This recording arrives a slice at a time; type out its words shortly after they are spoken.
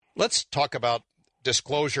Let's talk about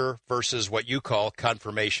disclosure versus what you call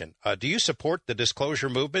confirmation. Do you support the disclosure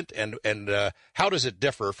movement, and how does it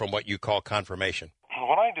differ from what you call confirmation?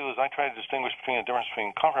 What I do is I try to distinguish between the difference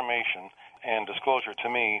between confirmation and disclosure. To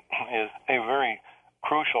me, is a very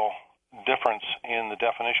crucial difference in the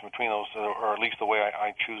definition between those, or at least the way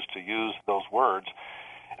I choose to use those words.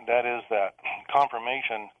 And that is that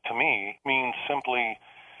confirmation, to me, means simply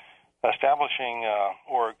establishing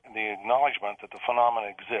or the acknowledgement that the phenomena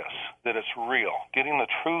exists, that it's real, getting the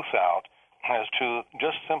truth out as to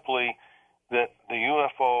just simply that the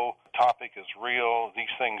UFO topic is real, these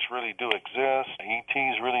things really do exist,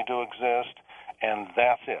 ETs really do exist, and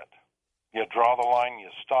that's it. You draw the line, you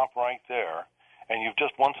stop right there, and you've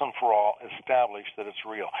just once and for all established that it's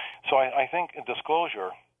real. So I think disclosure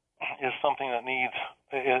is something that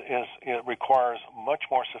it requires much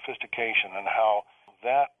more sophistication in how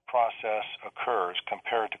that process occurs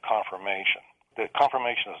compared to confirmation. The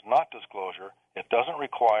confirmation is not disclosure. It doesn't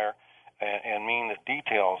require and mean that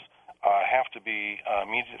details have to be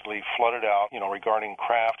immediately flooded out, regarding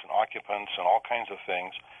craft and occupants and all kinds of things.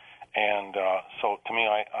 And so to me,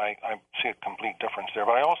 I see a complete difference there.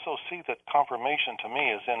 But I also see that confirmation to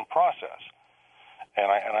me is in process. And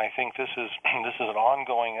I think this is an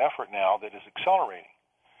ongoing effort now that is accelerating.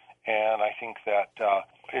 And I think that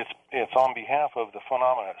it's on behalf of the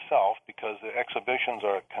phenomenon itself, because the exhibitions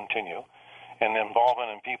continue and the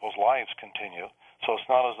involvement in people's lives continue. So it's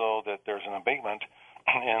not as though that there's an abatement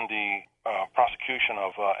in the prosecution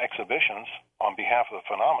of exhibitions on behalf of the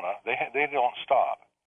phenomena. They don't stop.